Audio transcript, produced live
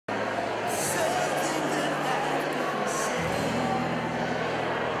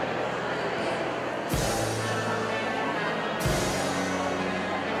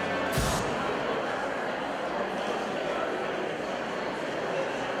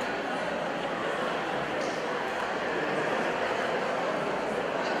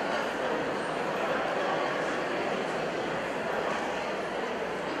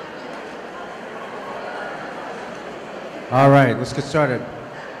All right, let's get started.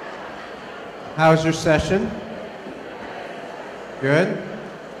 How's your session? Good?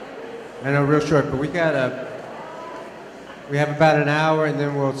 I know, real short, but we have about an hour, and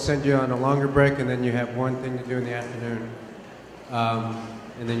then we'll send you on a longer break, and then you have one thing to do in the afternoon,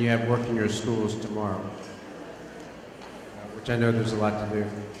 and then you have work in your schools tomorrow, which I know there's a lot to do.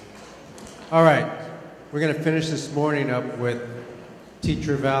 All right, we're going to finish this morning up with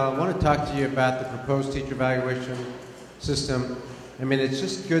teacher eval. I want to talk to you about the proposed teacher evaluation system. I mean, it's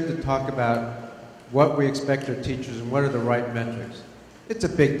just good to talk about what we expect our teachers and what are the right metrics. It's a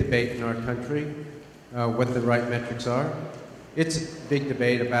big debate in our country, what the right metrics are. It's a big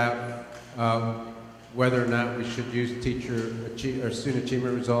debate about whether or not we should use student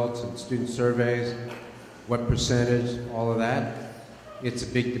achievement results and student surveys, what percentage, all of that. It's a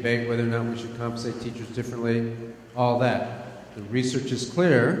big debate whether or not we should compensate teachers differently, all that. The research is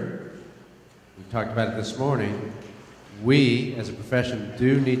clear. We talked about it this morning. We, as a profession,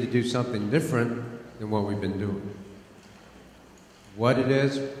 do need to do something different than what we've been doing. What it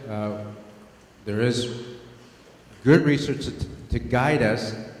is, there is good research to guide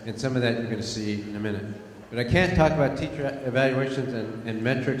us, and some of that you're going to see in a minute. But I can't talk about teacher evaluations and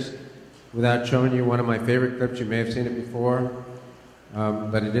metrics without showing you one of my favorite clips. You may have seen it before,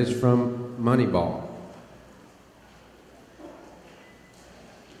 but it is from Moneyball.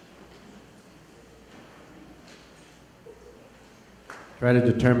 Try to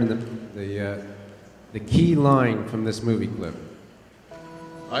determine the key line from this movie clip.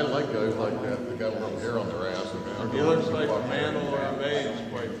 I like guys like that. They got a little hair on their ass. He looks like a man of age,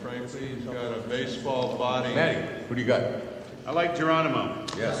 quite frankly. He's got a baseball body. Matty, who do you got? I like Geronimo.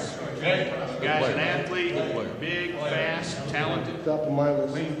 Yes. Okay. The guy's an athlete, big, fast, talented. Top of my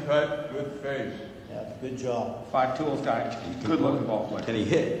list. Clean cut, good face. Yeah, good job. 5 tools guy. Good-looking ball player. Can he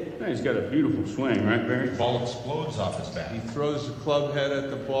hit? Yeah, he's got a beautiful swing, right, Barry? The ball explodes off his bat. He throws the club head at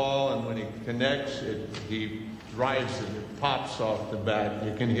the ball, and when he connects, he drives it. It pops off the bat.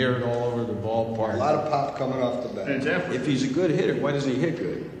 You can hear it all over the ballpark. A lot of pop coming off the bat. And it's effort. If he's a good hitter, why doesn't he hit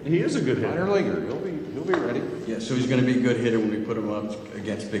good? He is a good hitter. Minor leaguer. He'll be ready. Yeah, so he's going to be a good hitter when we put him up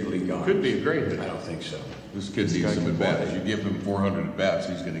against big league guys. Could be a great hitter. I don't think so. This kid needs some at bats. You give him 400 at bats,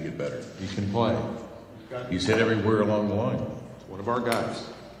 he's going to get better. He can play. He's hit everywhere along the line. It's one of our guys.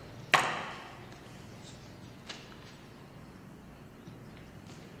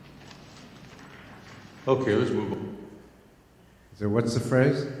 Okay, let's move on. So what's the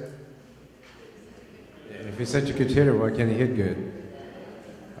phrase? If he's such a good hitter, why can't he hit good?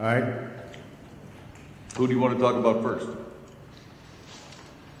 All right. Who do you want to talk about first?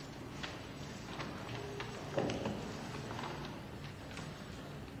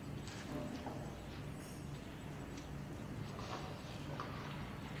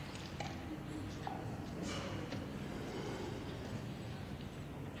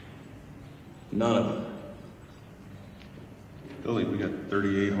 None of them. Billy, we got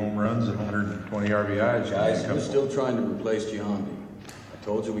 38 home runs and 120 RBIs. Guys, we're still trying to replace Giambi. I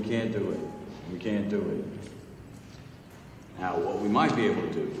told you we can't do it. We can't do it. Now, what we might be able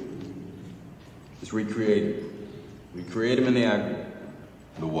to do is recreate him. Recreate him in the aggregate.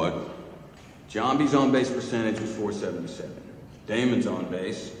 The what? Giambi's on-base percentage was 477. Damon's on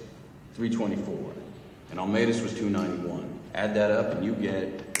base, 324. And Almeida's was 291. Add that up and you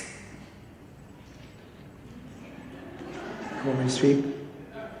get... Want me to speak?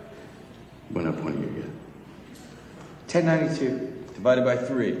 Went up one year, yeah. 1092, Divided by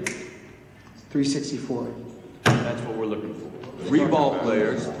 3. 364. That's what we're looking for. Three ball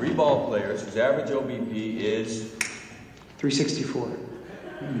players whose average OBP is... 364.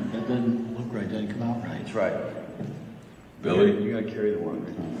 That doesn't look right, doesn't come out right. That's right. Billy? You gotta carry the one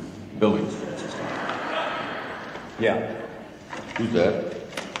right. Billy. Yeah, Who's that?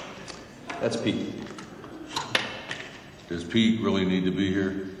 that's Pete. Does Pete really need to be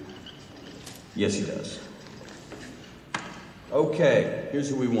here? Yes, he does. Okay, here's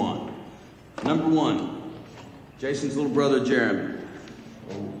who we want. Number 1, Jason's little brother, Jeremy.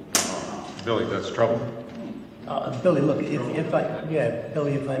 Billy, that's trouble. Billy, look, Billy, if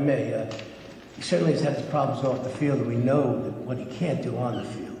I may, he certainly has had his problems off the field, and we know what he can't do on the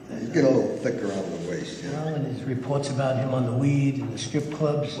field. He's getting a little thick around the waist. You know, and his reports about him on the weed and the strip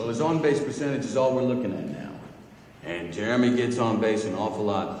clubs. Well, his on-base percentage is all we're looking at now. And Jeremy gets on base an awful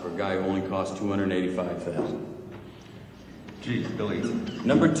lot for a guy who only costs $285,000. Geez, Billy.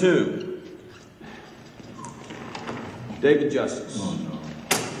 Number 2, David Justice. Oh,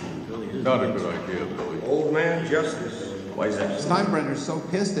 no. Not a good idea, Billy. Old man Justice. Why is that? Steinbrenner's so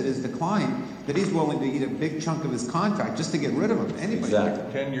pissed at his decline that he's willing to eat a big chunk of his contract just to get rid of him anyway.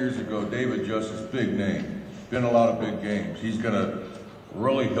 Exactly. 10 years ago, David Justice, big name. been a lot of big games. He's gonna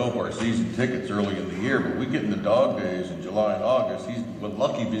really help our season tickets early in the year, but we get in the dog days in July and August, we're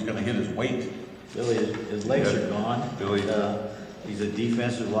lucky if he's gonna hit his weight. Billy, his legs are gone. Billy. He's a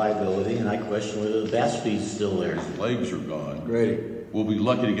defensive liability, and I question whether the bat speed's still there. His legs are gone. Grady. We'll be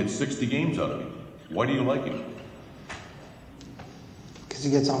lucky to get 60 games out of him. Why do you like him? Because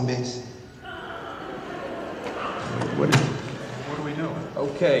he gets on base. What are we doing?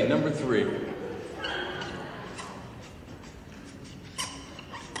 Okay, number 3.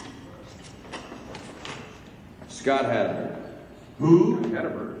 Scott Hatterberg. Who?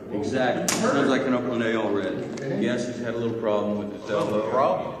 Hatterberg. Exactly. Sounds like an Oakland A already. Yes, he's had a little problem with his elbow.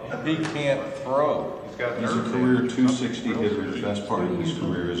 Problem? He can't throw. He's a career 260 hitter. The best part of his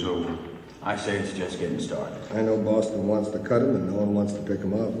career is over. I say it's just getting started. I know Boston wants to cut him and no one wants to pick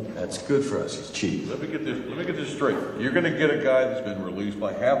him up. That's good for us. He's cheap. Let me get this straight. You're going to get a guy that's been released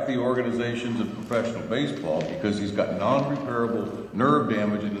by half the organizations in professional baseball because he's got non-repairable nerve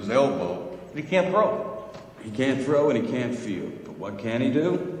damage in his elbow. And he can't throw. He can't throw and he can't field. But what can he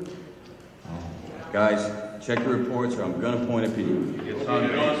do? Guys, check the reports or I'm going to point at people. He gets on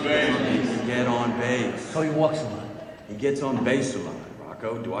base. He can get on base. So he walks a lot. He gets on base a lot.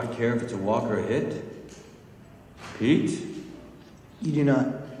 Rocco, do I care if it's a walk or a hit? Pete? You do not.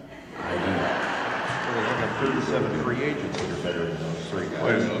 Well, they have 37 free agents that are better than those 3 guys.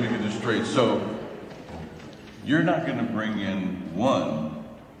 Wait a minute, let me get this straight. So, you're not going to bring in 1,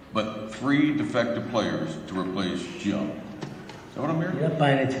 but 3 defective players to replace Jim. Is that what I'm hearing? You're not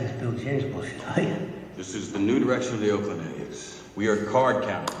buying into this Bill James bullshit, are you? This is the new direction of the Oakland A's. We are card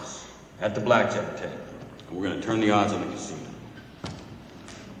counters at the blackjack table. And we're going to turn the odds on the casino.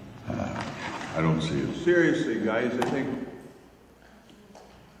 I don't see it. Seriously, guys, I think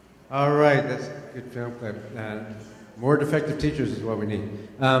All right, that's a good film clip. More defective teachers is what we need.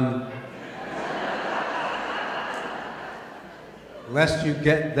 Lest you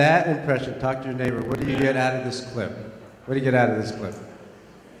get that impression, talk to your neighbor. What do you get out of this clip? What do you get out of this clip?